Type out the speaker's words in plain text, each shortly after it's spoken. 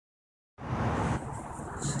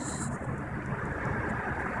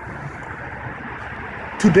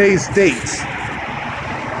Today's date,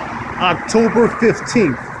 October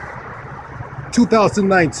 15th,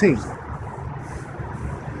 2019.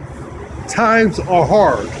 Times are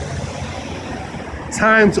hard.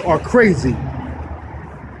 Times are crazy.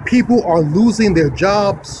 People are losing their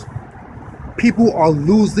jobs. People are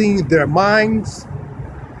losing their minds.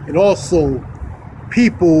 And also,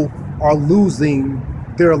 people are losing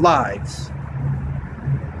their lives.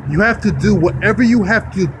 You have to do whatever you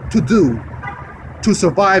have to do to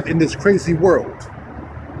survive in this crazy world.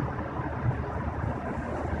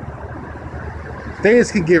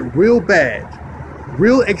 Things can get real bad,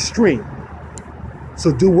 real extreme.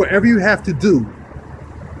 So do whatever you have to do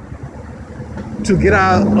to get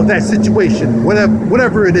out of that situation,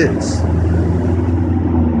 whatever it is.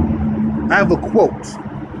 I have a quote.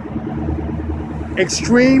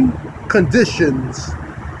 Extreme conditions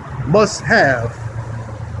must have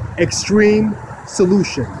extreme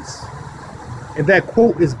solutions. And that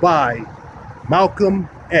quote is by Malcolm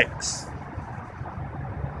X.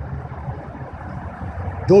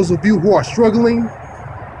 Those of you who are struggling,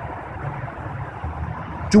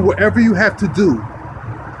 do whatever you have to do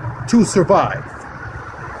to survive.